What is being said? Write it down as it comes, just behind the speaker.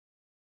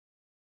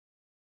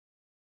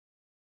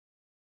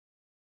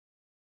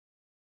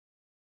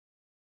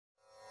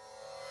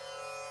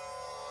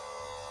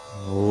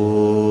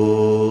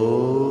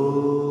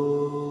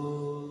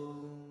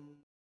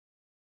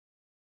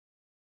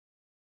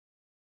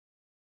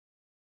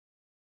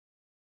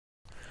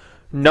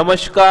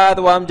नमस्कार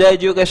वामजा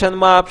एज्युकेशन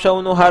में आप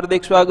सौનું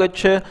हार्दिक स्वागत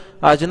है।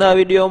 आजना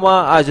विडियो में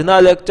आजना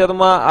लेक्चर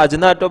में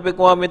आजना टॉपिक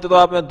में मित्रों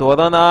आपने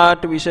धोरण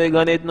 8 विषय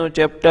गणित नु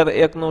चैप्टर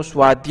 1 नु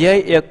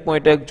स्वाध्याय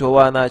 1.1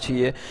 જોવાના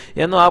છીએ।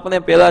 એનો આપણે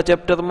પહેલા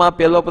ચેપ્ટર માં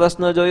પહેલો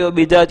પ્રશ્ન જોયો,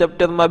 બીજા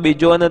ચેપ્ટર માં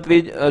બીજો અને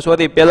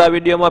પહેલા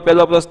વિડિયો માં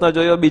પહેલો પ્રશ્ન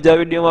જોયો, બીજા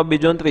વિડિયો માં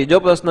બીજો અને ત્રીજો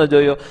પ્રશ્ન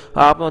જોયો।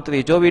 આ આપણો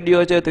ત્રીજો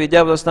વિડિયો છે।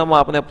 ત્રીજા પ્રશ્નમાં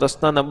આપણે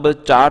પ્રશ્ન નંબર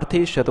 4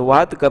 થી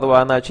શરૂઆત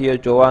કરવાના છીએ,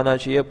 જોવાના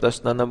છીએ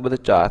પ્રશ્ન નંબર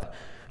 4।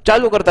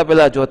 चालू करता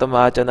पहला जो तमे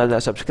आ चेनल ने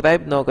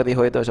सब्सक्राइब न करी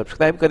होय तो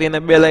सब्सक्राइब करीने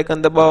बेल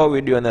आइकन दबावो,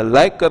 विडियो ने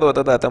लाइक करो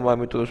तथा तमाम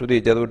मित्रों सुधी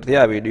जरूरथी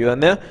आ विडियो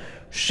ने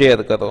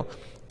शेर करो।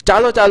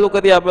 चालो चालू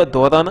करिए आपणे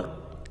धोरण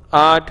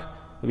 8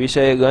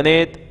 विषय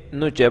गणित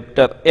नु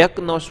चैप्टर 1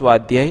 नो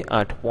स्वाध्याय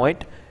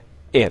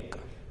 8.1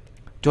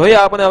 जोईए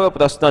आपणे हवे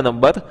प्रश्न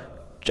नंबर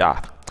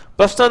 4।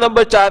 प्रश्न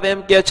नंबर 4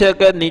 एम कहे छे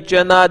के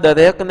नीचेना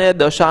दरेक ने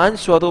दशांश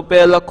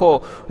स्वरूपे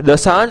लखो।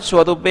 दशांश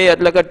स्वरूपे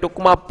एटले के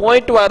टूंकमां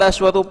पॉइंट वाळा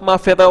स्वरूपमां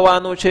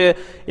फेरववानुं छे।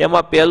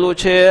 एमां पहेलुं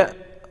छे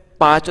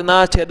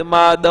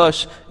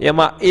 5/10,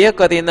 एमां ए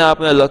करीने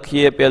आपणे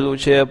लखीए। पहेलुं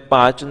छे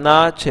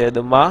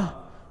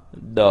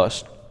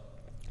 5/10।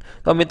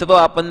 तो मित्रों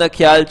आपने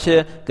ख्याल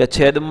छे के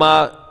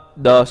छेदमां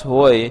 10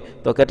 होय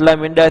तो केटला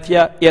मींडा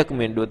थया? 1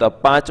 मींडू। तो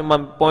 5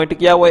 में पॉइंट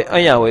क्या होय?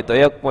 अहींया होय तो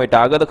 1 पॉइंट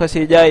आगळ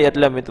खसी जाय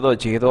एटले मित्रों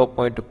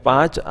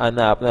 0.5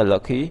 आने आपणे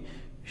लखी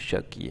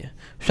शकीए।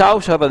 साव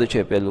सरळ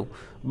छे पेलुं।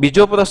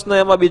 बीजो प्रश्न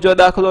एमां बीजो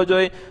दाखलो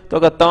जोई तो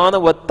के 3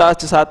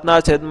 +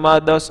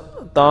 7/10,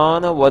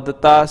 3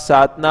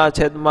 +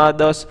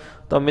 7/10।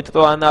 तो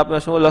मित्रों आने आपणे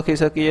शुं लखी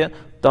सकीए?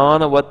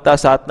 3 +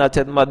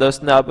 7/10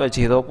 ने आपणे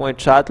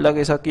 0.7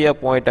 लखी सकीए।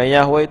 पॉइंट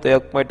अहींया होय तो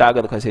 1 पॉइंट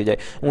आगळ खसी जाय।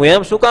 हूँ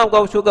एम शुं काम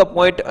कहूं छुं के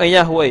पॉइंट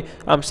अहींया होय,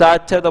 आम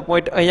 7 छे तो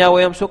पॉइंट अहींया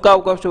होय एम शुं काम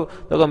कहूं छुं?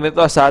 तो के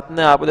मित्रों 7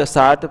 ने आपणे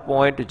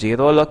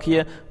 7.0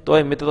 लखीए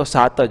तो मित्रों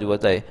 7 ज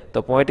वधाय।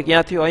 तो पॉइंट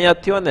क्यां थयो? अहींया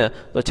थयो ने।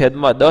 तो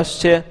छेदमां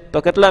 10 छे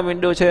तो केटला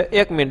मींडू छे?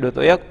 1 मींडू।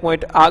 तो 1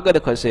 पॉइंट आगळ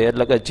खसे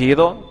एटले के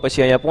 0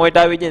 पछी अहींया पॉइंट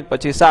आवी जाय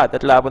पछी 7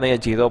 एटले आपणे अहींया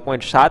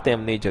 0.7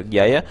 एमनी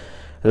जग्याए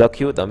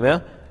लख्युं तमे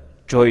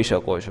जोई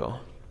शको छो।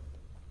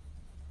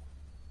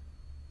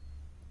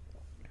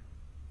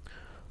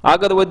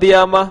 आगर वधीए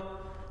आमां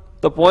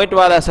तो पॉइंट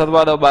वाला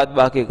सरवाळो बाद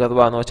बाकी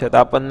करवानो छे। तो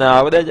आपणने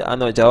आवडे ज।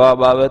 आनो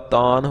जवाब आवे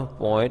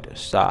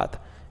 3.7।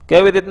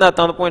 केवी रीतना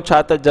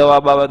 3.7 ज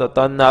जवाब आवे? तो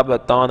 3 ने आपणे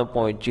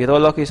 3.0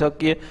 लखी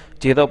सकीए।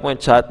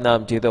 0.7 ने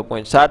आम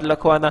 0.7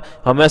 लखवाना।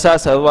 हमेशा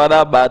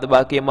सरवाळा बाद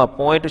बाकीमां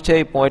पॉइंट छे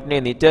ए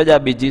पॉइंटनी नीचे ज आ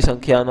बीजी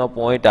संख्यानो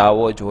पॉइंट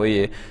आवो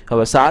जोईए।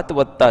 हवे 7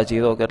 +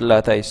 0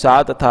 केटला थाय?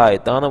 7 थाय।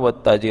 3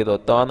 + 0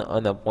 3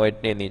 अने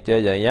पॉइंटनी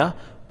नीचे ज अहींया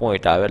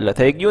पॉइंट आवे એટલે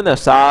થઈ ગયું ને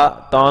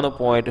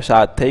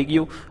 3.7 થઈ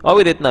ગયું।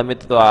 આવી રીતના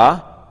મિત્રો આ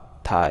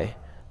થાય।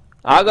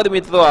 આગળ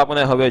મિત્રો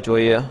આપણે હવે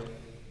જોઈએ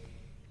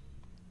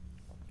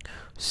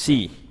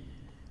સી।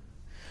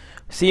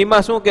 સી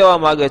માં શું કહેવા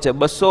માંગે છે?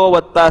 200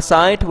 +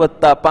 60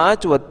 +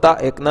 5 +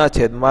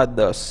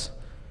 1/10।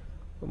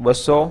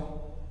 200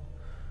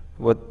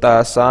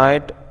 +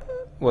 60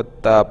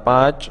 +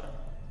 5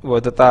 +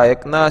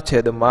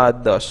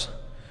 1/10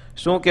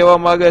 શું કહેવા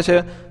માંગે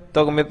છે?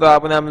 તો મિત્રો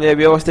આપણે આમ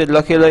વ્યવસ્થિત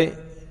લખી લઈ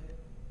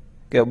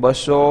કે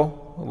 200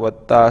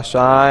 +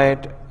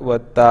 60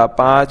 +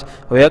 5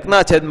 હવે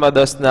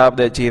 1/10 ને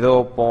આપણે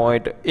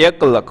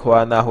 0.1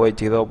 લખવાના હોય।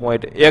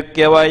 0.1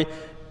 કહેવાય।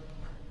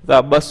 તો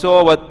 200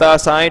 +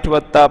 60 +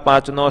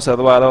 5 નો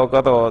સરવાળો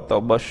કરો તો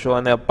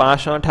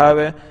 265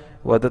 આવે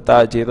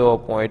વત્તા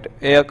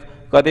 0.1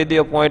 કરી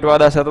દો પોઈન્ટ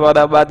વાળા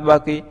સરવાળા બાદ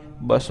બાકી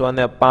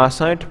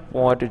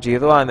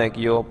 265.0 આને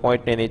કયો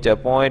પોઈન્ટ ની નીચે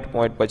પોઈન્ટ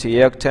પોઈન્ટ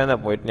પછી 1 છે ને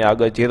પોઈન્ટ ની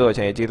આગળ 0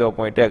 છે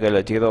 0.1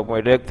 એટલે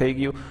 0.1 થઈ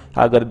ગયું।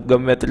 આગળ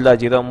ગમે તેટલા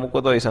 0 મૂકો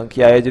તો એ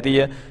સંખ્યા એ જ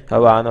રહે।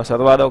 હવે આનો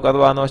સરવાળો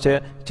કરવાનો છે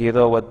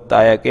 0 +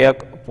 1 1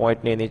 પોઈન્ટ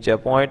ની નીચે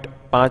પોઈન્ટ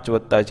 5 +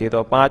 0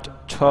 5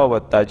 6 +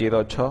 0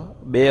 6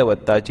 2 +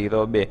 0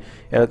 2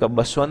 એટલે કે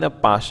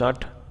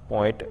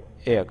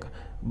 265.1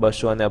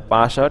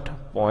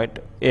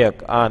 265.1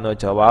 આનો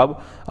જવાબ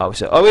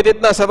આવશે। આવી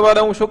રીતના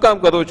સરવાળા હું શું કામ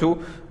કરું છું?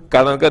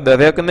 કારણ કે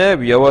દરેકને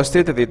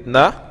વ્યવસ્થિત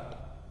રીતના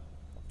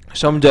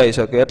સમજાઈ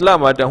શકે એટલા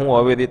માટે હું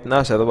આવી રીતના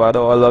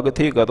સરવાળો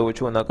અલગથી કરું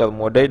છું, નકર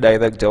મોઢે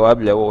ડાયરેક્ટ જવાબ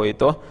લેવો હોય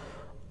તો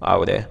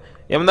આવડે।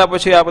 એમના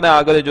પછી આપણે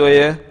આગળ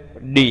જોઈએ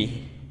ડી।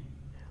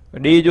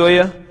 ડી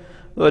જોઈએ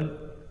તો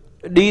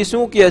ડી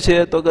શું કહે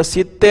છે? તો કે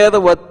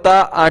 70 +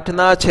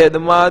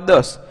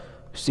 8/10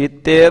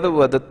 70 +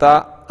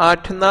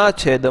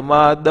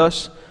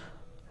 8/10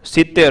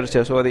 70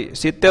 છે સોરી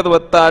 70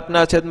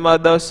 +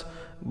 8/10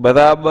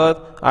 बराबर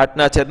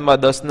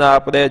 8/10 ने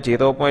आपणे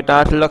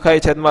 0.8 लखाय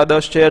छेदमां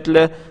 10 छे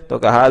एटले तो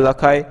के हा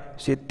लखाय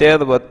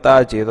 70 +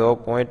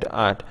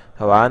 0.8।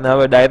 हवे आने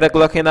हवे डायरेक्ट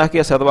लखी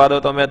नाखीए सरवाळो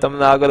तो मैं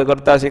तमने आगळ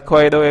करता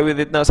शीखवाडी दઉં एवी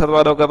रीतना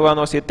सरवाळो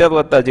करवानो 70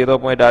 +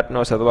 0.8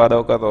 नो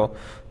सरवाळो करो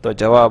तो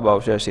जवाब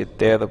आवशे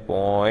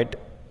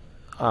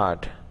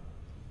 70.8।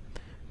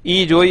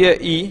 ई जोईए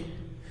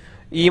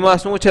ई में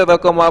शुं छे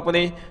रकम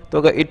आपणी?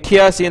 तो के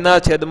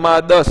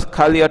 88/10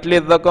 खाली आटली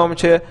ज रकम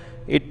छे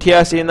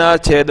 88 ના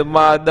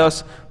છેદમાં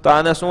 10 તો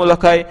આને શું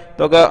લખાય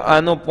તો કે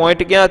આનું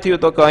પોઈન્ટ ક્યાં થયું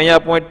તો કે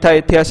અહીંયા પોઈન્ટ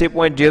થાય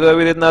 88.0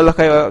 એવી રીતના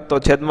લખાય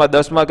તો છેદમાં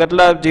 10 માં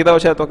કેટલા 0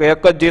 છે તો કે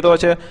એક જ 0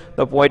 છે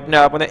તો પોઈન્ટને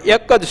આપણે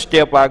એક જ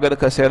સ્ટેપ આગળ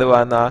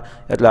ખસેડવાના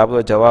એટલે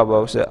આપણો જવાબ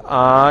આવશે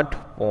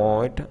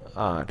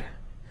 8.8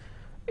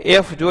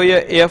 એફ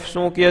જોઈએ એફ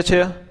શું કહે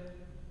છે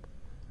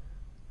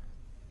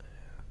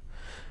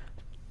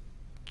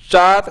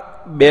 4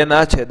 2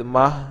 ના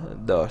છેદમાં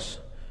 10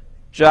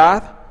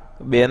 4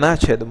 2 ના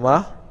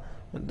છેદમાં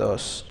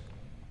 10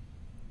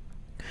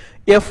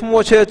 એફ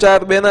મો છે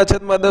 4 2 ના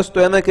છેદમાં 10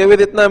 તો એને કેવી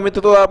રીતના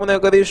મિત્રો આપણે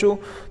કરીશું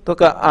તો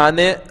કે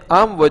આને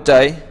આમ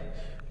વચાય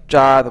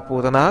 4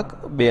 પૂર્ણાંક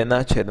 2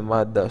 ના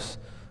છેદમાં 10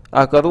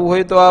 આ કરવું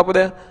હોય તો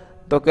આપણે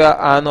તો કે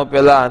આનો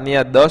પેલા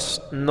આની 10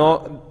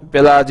 નો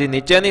પેલા જે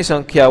નીચેની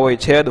સંખ્યા હોય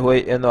છેદ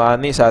હોય એનો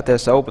આની સાથે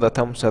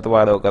સૌપ્રથમ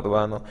સરવાળો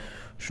કરવાનો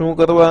શું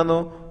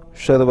કરવાનો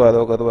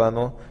સરવાળો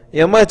કરવાનો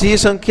એમાં જે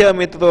સંખ્યા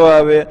મિત્રો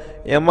આવે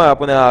એમાં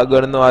આપણે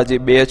આગળનો આ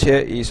જે 2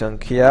 છે એ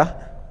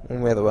સંખ્યા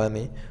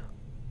ઉમેરવાની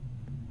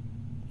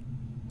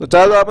તો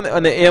ચાલો આપણે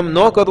અને એમ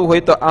ન કરવું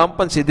હોય તો આમ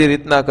પણ સીધી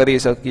રીતના કરી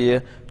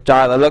શકીએ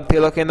 4 અલગથી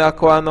લખી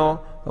નાખવાનો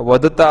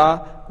વધતા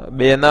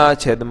 2 ના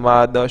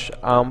છેદમાં 10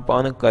 આમ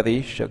પણ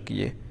કરી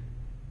શકીએ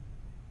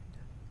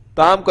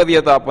તો આમ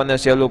કરીએ તો આપણને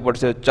સહેલું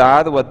પડશે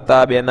 4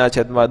 વત્તા 2 ના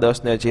છેદમાં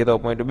 10 ને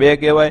 0.2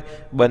 કહેવાય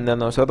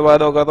બંનેનો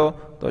સરવાળો કરો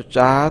તો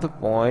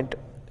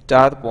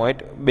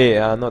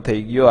 4.2 આનો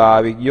થઈ ગયો આ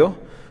આવી ગયો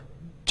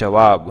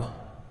જવાબ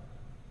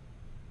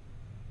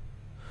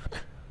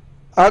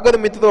આગળ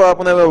મિત્રો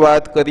આપણે હવે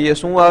વાત કરીએ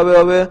શું આવે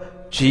હવે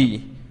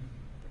જી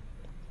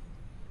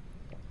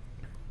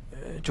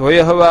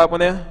જોઈએ હવે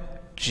આપણે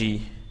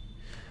જી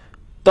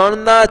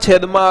 3 ના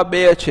છેદમાં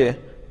 2 છે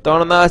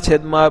 3 ના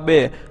છેદમાં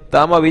 2 તો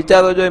આમાં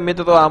વિચારો જોઈએ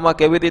મિત્રો આમાં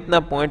કેવી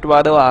રીતના પોઈન્ટ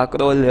વાળો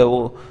આંકડો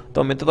લેવો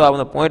તો મિત્રો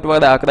આપણે પોઈન્ટ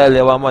વાળા આંકડા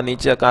લેવામાં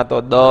નીચે કાં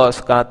તો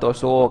 10 કાં તો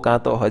 100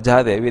 કાં તો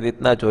 1000 એવી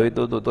રીતના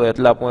જોઈતું હતું તો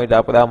એટલા પોઈન્ટ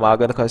આપણે આમ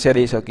આગળ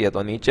ખસેડી શકીએ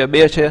તો નીચે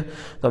 2 છે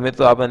તો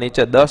મિત્રો આપણે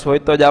નીચે 10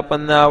 હોય તો જ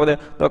આપણને આવડે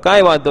તો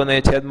કાંઈ વાંધો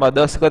નહીં છેદમાં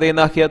 10 કરી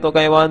નાખીએ તો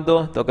કાંઈ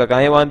વાંધો તો કે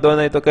કાંઈ વાંધો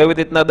નહીં તો કેવી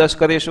રીતના 10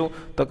 કરીશું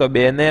તો કે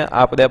 2 ને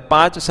આપણે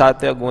 5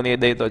 સાથે ગુણી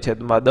દઈએ તો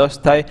છેદમાં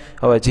 10 થાય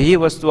હવે જે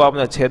વસ્તુ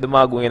આપણે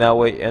છેદમાં ગુણ્યા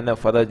હોય એને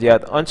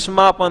ફરજિયાત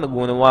અંશમાં પણ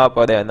ગુણવા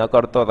પડે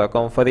નકર તો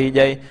રકમ ફરી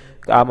જાય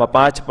આમાં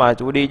 5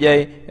 5 ઉડી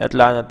જાય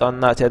એટલે આને 3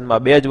 ના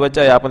છેદમાં 2 જ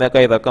વચાય આપણે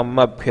કઈ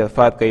રકમમાં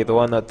ફેરફાર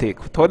કર્યો નથી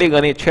થોડી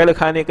ઘણી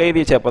છેડખાની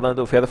કરી છે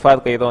પરંતુ ફેરફાર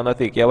કર્યો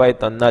નથી કહેવાય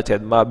 3 ના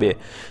છેદમાં 2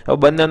 હવે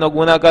બંનેનો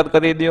ગુણાકાર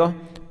કરી દો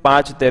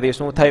 5 તેરી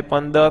શું થાય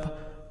 15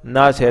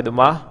 ના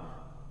છેદમાં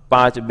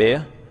 5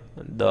 2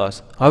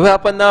 10 હવે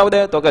આપણને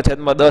આવડે તો કે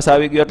છેદમાં 10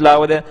 આવી ગયો એટલે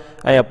આવડે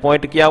અહીંયા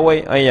પોઈન્ટ ક્યાં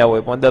હોય અહીંયા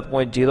હોય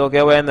 15.0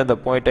 કહેવાય ને તો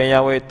પોઈન્ટ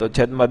અહીંયા હોય તો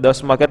છેદમાં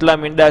 10 માં કેટલા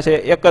મીંડા છે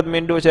એક જ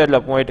મીંડું છે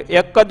એટલે પોઈન્ટ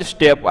એક જ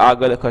સ્ટેપ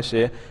આગળ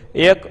ખસે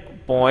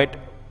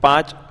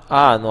 1.5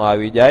 આનો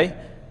આવી જાય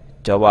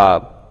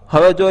જવાબ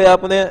હવે જોઈએ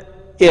આપણે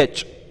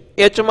એચ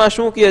એચમાં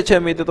શું કહે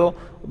છે મિત્રો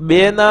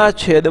 2 ના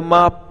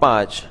છેદમાં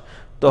 5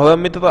 તો હવે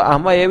મિત્રો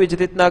આમાં એવી જ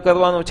રીતના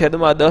કરવાનું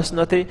છેદમાં 10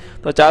 નથી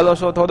તો ચાલો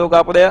થોડુંક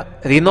આપણે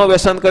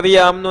રિનોવેશન કરીએ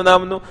આમનું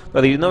નામનું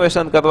તો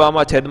રિનોવેશન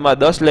કરવામાં છેદમાં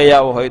 10 લઈ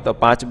આવો હોય તો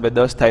 5 2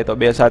 10 થાય તો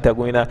 2 સાથે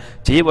ગુણ્યા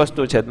જે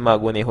વસ્તુ છેદમાં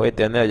ગુણી હોય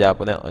તેને જ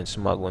આપણે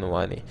અંશમાં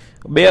ગુણવાની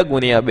 2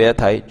 ગુણ્યા 2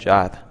 થાય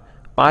 4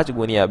 5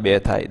 ગુણ્યા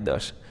 2 થાય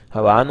 10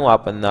 હવે આનું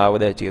આપણને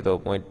આવડે 0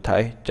 પોઈન્ટ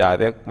થાય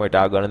 4 1 પોઈન્ટ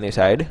આગળની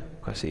સાઈડ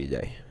ખસી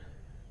જાય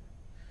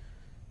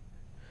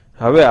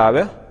હવે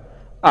આવે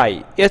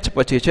આઈ એચ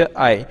પછી છે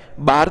આઈ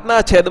 12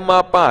 ના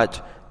છેદમાં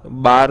 5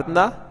 12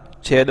 ના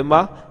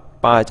છેદમાં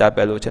 5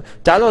 આપેલું છે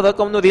ચાલો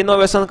રકમનું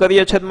રિનોવેશન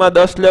કરીએ છેદમાં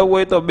 10 લેવું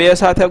હોય તો 2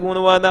 સાથે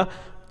ગુણવાના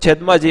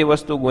છેદમાં જે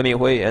વસ્તુ ગુણી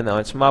હોય એને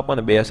અંશમાં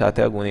પણ 2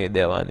 સાથે ગુણી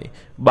દેવાની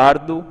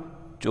 12 દુ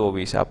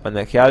 24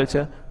 આપણને ખ્યાલ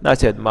છે ના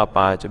છેદમાં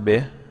 5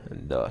 2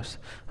 10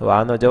 હવે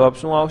આનો જવાબ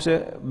શું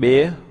આવશે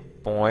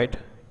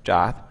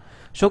 2.4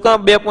 શું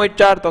કામ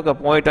 2.4 તો કે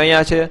પોઈન્ટ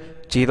અહીંયા છે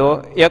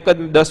 0 એક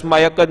જ 10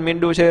 માં એક જ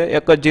મીંડું છે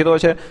એક જ 0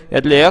 છે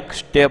એટલે એક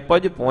સ્ટેપ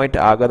જ પોઈન્ટ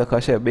આગળ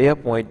ખસે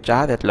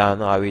 2.4 એટલે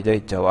આનો આવી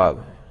જાય જવાબ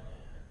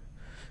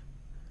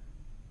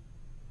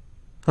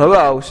હવે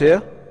આવશે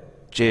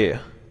જે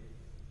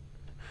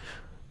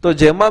તો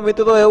જેમાં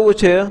મિત્રો એવું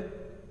છે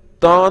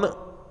 3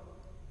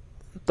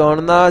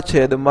 ના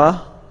છેદમાં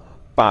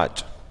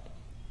 5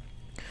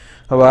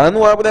 હવે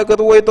આનું આપણે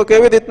કરવું હોય તો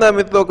કેવી રીતના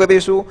મિત્રો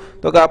કરીશું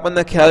તો કે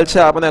આપણને ખ્યાલ છે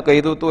આપણે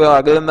કહ્યું હતું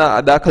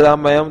આગળના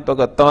દાખલામાં એમ તો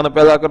કે 3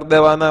 પહેલા કરી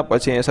દેવાના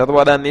પછી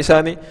સરવાળાની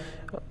નિશાની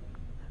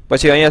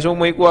પછી અહીંયા શું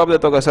મૂક્યું આપણે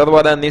તો કે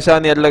સરવાળાની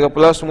નિશાની એટલે કે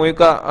પ્લસ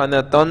મૂક્યા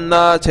અને 3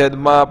 ના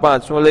છેદમાં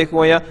 5 શું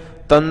લખ્યું અહીંયા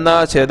 3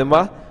 ના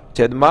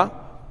છેદમાં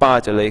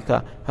 5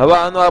 લખ્યા હવે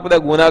આનો આપણે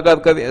ગુણાકાર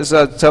કરીએ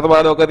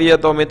સરવાળો કરીએ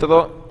તો મિત્રો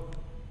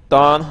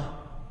 3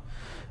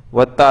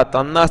 વત્તા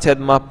 3 ના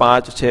છેદમાં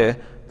 5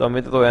 છે તો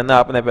મિત્રો એને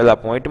આપણે પહેલા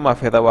પોઈન્ટમાં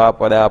ફેરવવા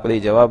પડે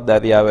આપણી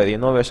જવાબદારી આવે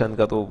રિનોવેશન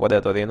કરવું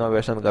પડે તો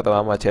રિનોવેશન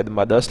કરવામાં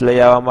છેદમાં 10 લઈ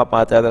આવવામાં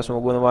 5 હારે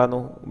શું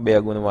ગુણવાનું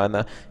 2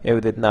 ગુણવાના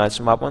એવી રીતના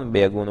અંશમાં પણ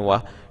 2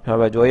 ગુણવા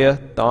હવે જોઈએ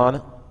 3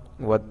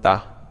 વત્તા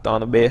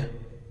 3 2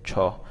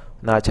 6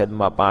 ના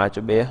છેદમાં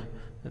 5 2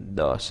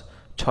 10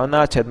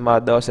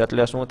 6/10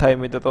 એટલે શું થાય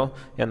મિત્રો?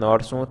 એનો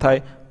અર્થ શું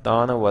થાય?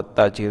 3 +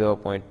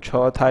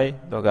 0.6 થાય?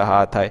 તો કે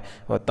હા થાય.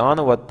 હવે 3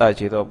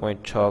 +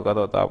 0.6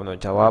 કરો તો આપણો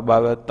જવાબ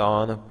આવે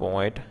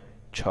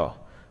 3.6.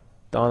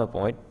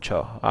 3.6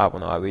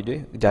 આપણો આવી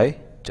જાય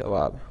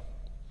જવાબ.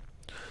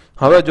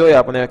 હવે જોઈએ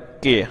આપણે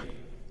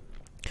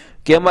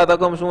કે માં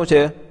રકમ શું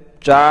છે?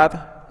 4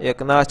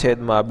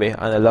 1/2.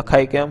 અને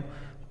લખાય કેમ?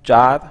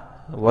 4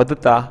 +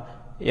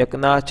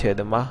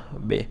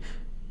 1/2.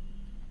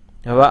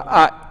 હવે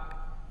આ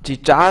જે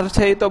 4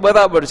 છે એ તો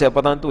બરાબર છે,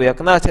 પરંતુ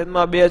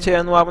 1/2 છે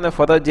એનું આપણે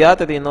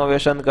ફરજિયાત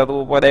રિનોવેશન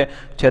કરવું પડે,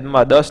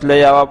 છેદમાં 10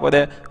 લઈ આવવા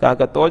પડે, કારણ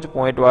કે તો જ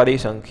પોઈન્ટ વાળી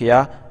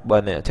સંખ્યા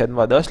બને.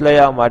 છેદમાં 10 લઈ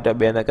આવવા માટે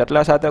 2 ને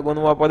કેટલા સાથે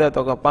ગુણવા પડે?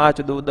 તો કે 5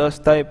 × 10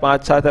 થાય,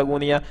 5 સાથે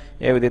ગુણ્યા.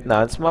 એવી રીતના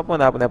અંશમાં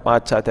પણ આપણે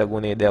 5 સાથે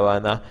ગુણી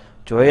દેવાના.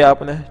 જોઈએ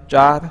આપણે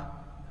 4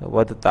 +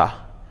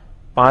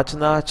 5/10.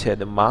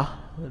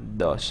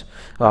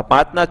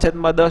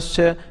 5/10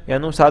 છે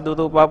એનું સાદું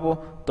રૂપ આપો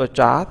તો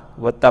 4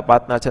 +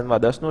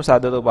 5/10 નું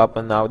સાદું રૂપ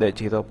આપણને આવડે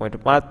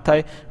 0.5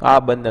 થાય.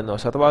 આ બંનેનો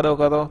સરવાળો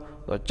કરો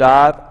તો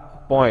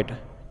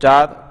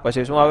 4.4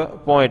 પછી શું આવે?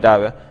 પોઈન્ટ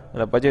આવે,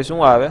 અને પછી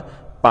શું આવે?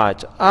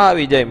 5. આ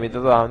આવી જાય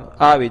મિત્રો,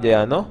 આવી જાય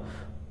આનો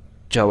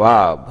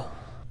જવાબ.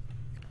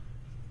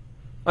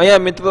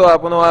 અહીંયા મિત્રો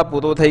આપણો આ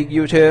પૂરું થઈ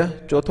ગયું છે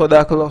ચોથો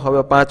દાખલો.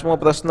 હવે પાંચમો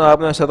પ્રશ્ન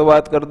આપણે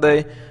શરૂઆત કરી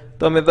દઈએ.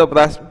 તો મિત્રો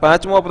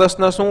પાંચમો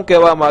પ્રશ્ન શું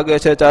કહેવા માંગે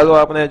છે ચાલો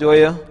આપણે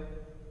જોઈએ.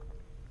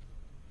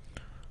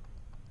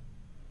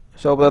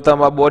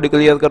 સૌપ્રથમ આ બોર્ડ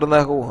ક્લિયર કરી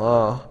નાખું.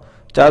 હા,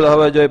 ચાલો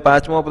હવે જોઈએ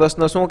પાંચમો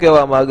પ્રશ્ન શું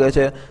કહેવા માંગે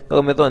છે. તો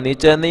મિત્રો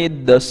નીચેની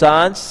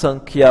દશાંશ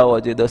સંખ્યાઓ,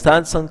 જે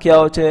દશાંશ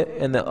સંખ્યાઓ છે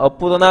એને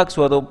અપૂર્ણાંક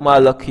સ્વરૂપમાં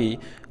લખી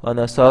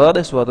અને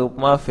સરળ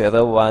સ્વરૂપમાં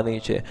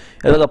ફેરવવાની છે.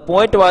 એટલે કે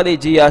પોઈન્ટ વાળી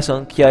જે આ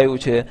સંખ્યાઓ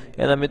છે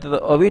એના મિત્રો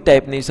આવી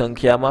ટાઈપની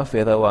સંખ્યામાં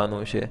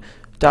ફેરવવાનું છે.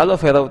 ચાલો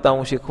ફેરવતા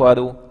હું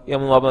શીખવાડું.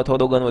 એમનું આપણે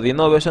થોડું ઘણું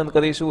રિનોવેશન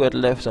કરીશું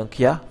એટલે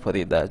સંખ્યા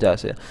ફરી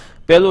જશે.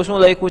 પેલું શું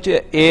લખ્યું છે?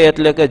 a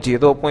એટલે કે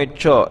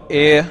 0.6.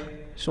 એ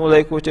શું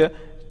લખ્યું છે?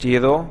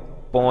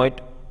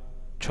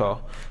 0.6.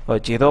 હવે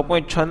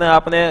 0.6 ને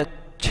આપણે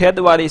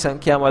છેદવાળી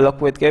સંખ્યામાં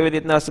લખવું હોય તો કેવી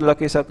રીતના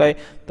લખી શકાય?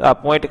 તો આ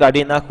પોઈન્ટ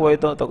કાઢી નાખવું હોય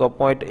તો કે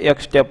પોઈન્ટ એક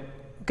સ્ટેપ,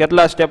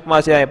 કેટલા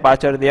સ્ટેપમાં છે? અહીં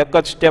પાછળથી એક જ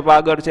સ્ટેપ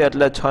આગળ છે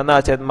એટલે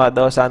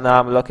 6/10 આના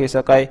આમ લખી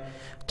શકાય.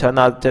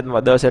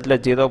 6/10 એટલે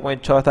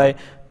 0.6 થાય.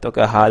 તો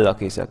કે હા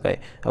લખી શકાય.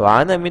 હવે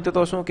આને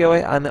મિત્રો શું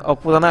કહેવાય? આને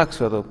અપૂર્ણાંક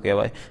સ્વરૂપ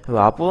કહેવાય. હવે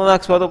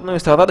અપૂર્ણાંક સ્વરૂપનું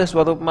સરળ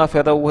સ્વરૂપમાં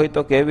ફેરવવું હોય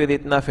તો કેવી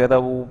રીતના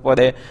ફેરવવું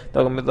પડે?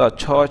 તો મિત્રો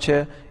 6 છે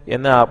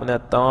એને આપણે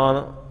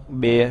 3,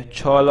 2,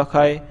 6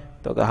 લખાય.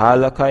 તો કે હા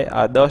લખાય.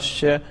 આ 10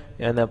 છે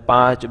એને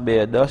 5,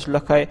 2, 10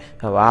 લખાય.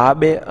 હવે આ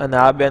 2 અને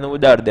આ 2 ને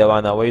ઉડાડ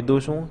દેવાના.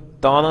 વધ્યું શું?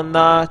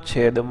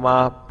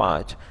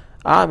 3/5.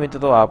 આ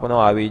મિત્રો આપણો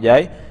આવી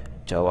જાય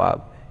જવાબ.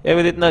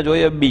 એવી રીતના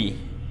જોઈએ બી.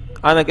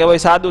 આને કહેવાય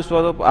સાદું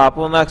સ્વરૂપ,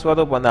 અપૂર્ણાંક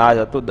સ્વરૂપ, અને આ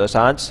હતું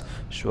દશાંશ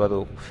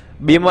સ્વરૂપ.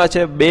 બીમાં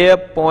છે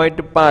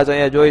 2.5.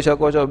 અહીંયા જોઈ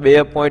શકો છો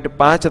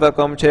 2.5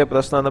 રકમ છે.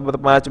 પ્રશ્ન નંબર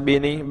 5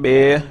 બીની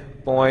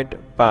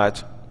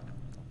 2.5.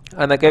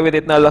 અને કેવી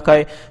રીતના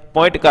લખાય?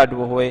 પોઈન્ટ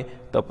કાઢવું હોય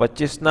તો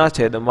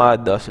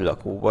 25/10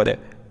 લખવું પડે,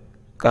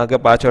 કારણ કે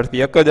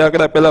પાછળથી એક જ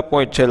આંકડા પહેલા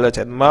પોઈન્ટ છે એટલે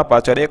છેદમાં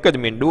પાછળ એક જ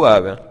મીંડું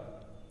આવે.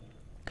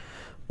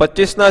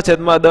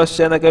 25/10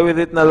 છે એને કેવી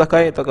રીતના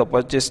લખાય? તો કે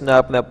 25 ને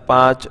આપણે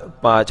 5,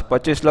 5,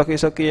 25 લખી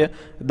શકીએ.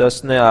 10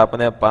 ને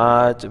આપણે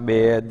 5,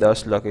 2, 10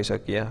 લખી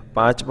શકીએ.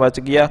 5, 5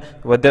 ગયા,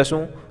 વધે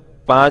શું?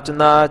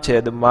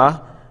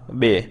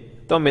 5/2.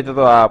 તો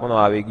મિત્રો આ આપણો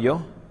આવી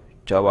ગયો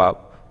જવાબ.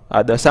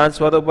 આ દશાંશ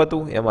સ્વરૂપ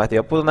હતું, એમાંથી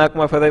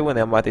અપૂર્ણાંકમાં ફેરવ્યું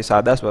ને એમાંથી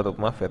સાદા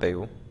સ્વરૂપમાં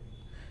ફેરવ્યું.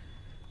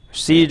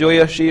 સી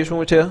જોઈએ. સી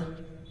શું છે?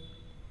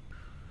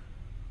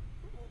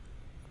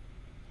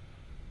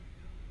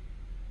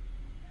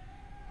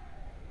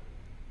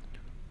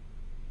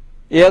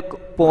 એક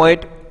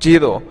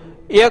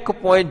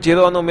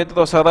 1.0 નું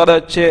મિત્રો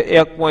સરળ જ છે.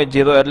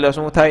 1.0 એટલે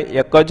શું થાય?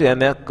 એક જ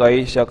એને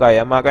કહી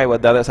શકાય. એમાં કઈ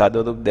વધારે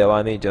સાદું રૂપ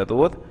દેવાની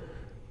જરૂર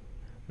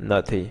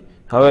નથી.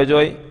 હવે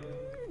જોઈ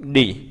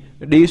ડી.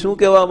 ડી શું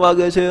કહેવા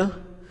માંગે છે?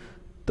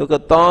 તો કે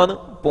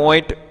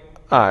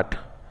 3.8.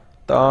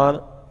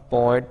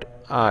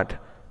 3.8.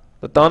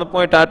 તો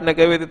 3.8 ને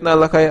કેવી રીતના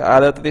લખાય?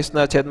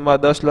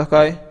 38/10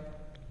 લખાય.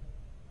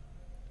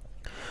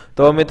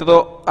 તો મિત્રો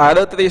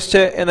 38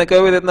 છે એને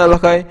કેવી રીતના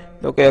લખાય?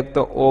 તો કે એક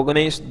તો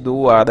 19 ×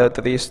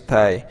 38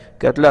 થાય.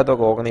 કેટલા? તો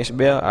કે 19 ×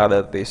 2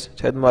 38.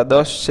 છેદમાં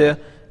 10 છે.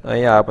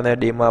 અહીંયા આપણે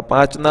ડીમાં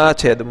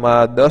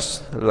 5/10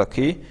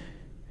 લખી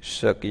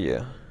શકીએ.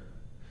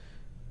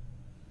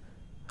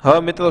 હવે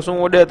મિત્રો શું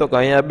ઉડે? તો કે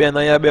અહીંયા 2 ને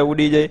અહીંયા 2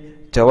 ઉડી જાય.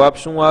 જવાબ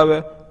શું આવે?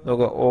 તો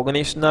કે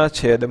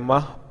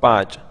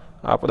 19/5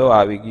 આપણો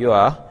આવી ગયો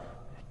આ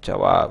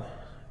જવાબ.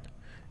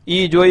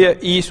 ઈ જોઈએ.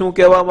 ઈ શું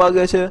કહેવા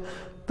માંગે છે?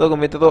 તો કે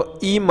મિત્રો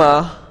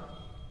ઈમાં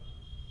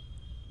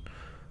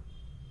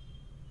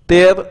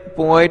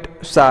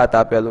 13.7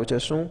 આપેલું છે.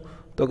 શું?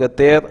 તો કે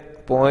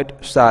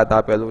 13.7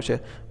 આપેલું છે.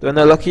 તો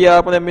એને લખીએ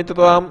આપણે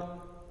મિત્રો આમ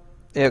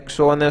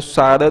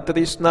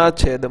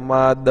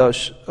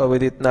 137/10 આવી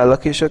રીતના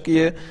લખી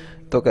શકીએ.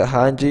 तो कि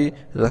हाँ जी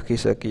लखी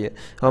सकीए।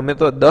 हमें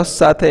तो 10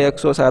 साथे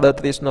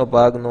 137 नो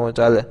भाग नो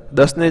चाले।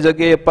 10 ની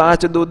જગ્યાએ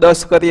 5 દુ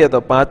 10 કરીએ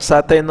તો 5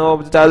 સાથે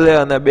નો ચાલે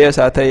અને 2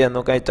 સાથે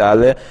એનો કઈ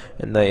ચાલે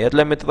નહીં।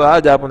 એટલે મિત્રો આ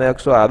જ આપણે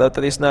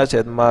 138 ના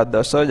છેદમાં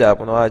 10 જ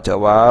આપણો આ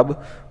જવાબ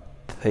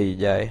થઈ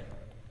જાય।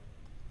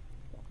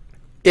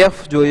 એફ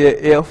જોઈએ।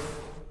 એફ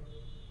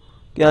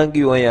ક્યાં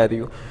ગયું? અહીંયા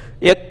રહ્યું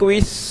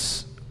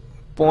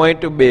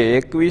 21.2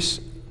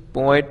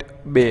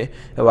 21.2।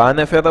 હવે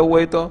આને ફેરવવું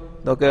હોય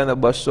તો કે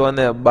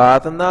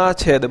 212 ના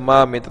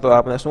છેદમાં મિત્રો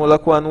આપણે શું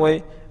લખવાનું હોય?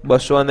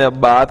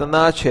 212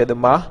 ના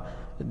છેદમાં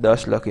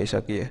 10 લખી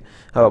શકીએ।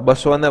 હવે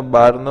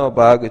 212 નો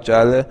ભાગ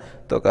ચાલે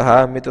તો કે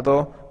હા મિત્રો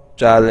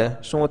ચાલે।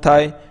 શું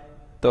થાય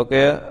તો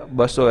કે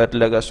 200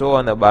 એટલે કે 100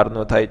 અને 12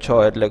 નો થાય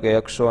 6 એટલે કે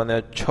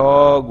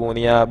 106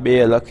 ગુણ્યા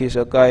 2 લખી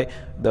શકાય।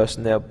 10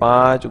 ને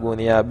 5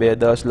 ગુણ્યા 2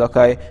 10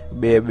 લખાય।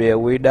 2 2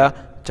 ઉડા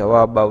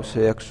જવાબ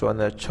આવશે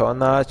 106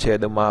 ના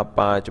છેદમાં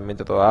 5।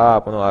 મિત્રો આ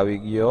આપણો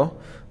આવી ગયો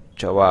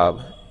જવાબ।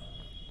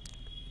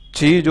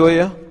 જી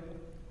જોઈએ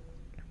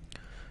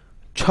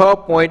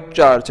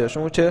 6.4 છે।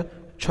 શું છે?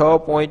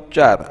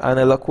 6.4।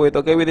 આને લખવું હોય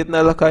તો કેવી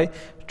રીતના લખાય?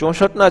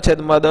 64 ના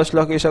છેદમાં 10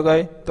 લખી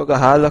શકાય તો કે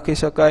હા લખી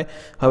શકાય।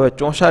 હવે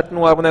 64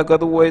 નું આપણે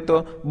કરવું હોય તો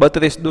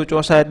 32 દુ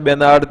 64 2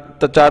 ના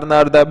 4 ના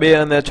અડધા 2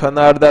 અને 6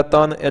 ના અડધા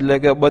 3 એટલે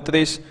કે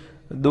 32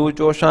 દુ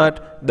 64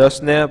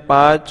 10 ને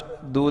 5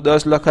 દુ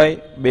 10 લખાય।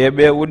 2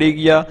 2 ઉડી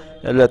ગયા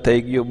એટલે થઈ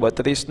ગયું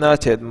 32 ના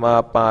છેદમાં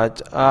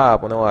 5। આ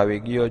આપણો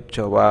આવી ગયો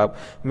જવાબ।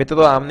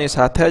 મિત્રો આમની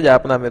સાથે જ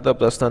આપણા મિત્રો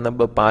પ્રશ્ન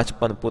નંબર 5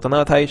 પણ પૂર્ણ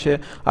થાય છે।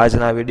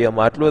 આજના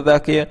વિડીયોમાં આટલું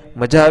રાખીએ।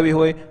 મજા આવી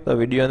હોય તો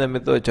વિડીયોને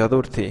મિત્રો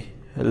જરૂરથી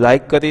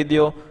લાઈક કરી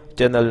દો।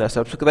 ચેનલને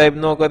સબસ્ક્રાઇબ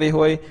ન કરી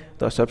હોય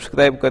તો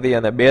સબસ્ક્રાઇબ કરી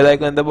અને બેલ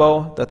આઇકન દબાવો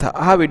તથા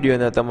આ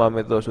વિડીયોને તમામ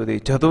મિત્રો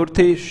સુધી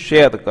જરૂરથી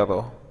શેર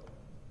કરો।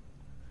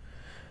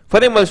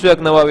 ફરી મળશું એક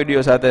નવા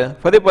વિડીયો સાથે।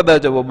 ફરી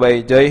પધારજો।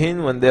 બાય। જય હિન્દ,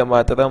 વંદે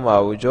માતરમ।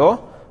 આવજો।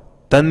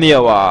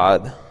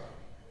 ધન્યવાદ।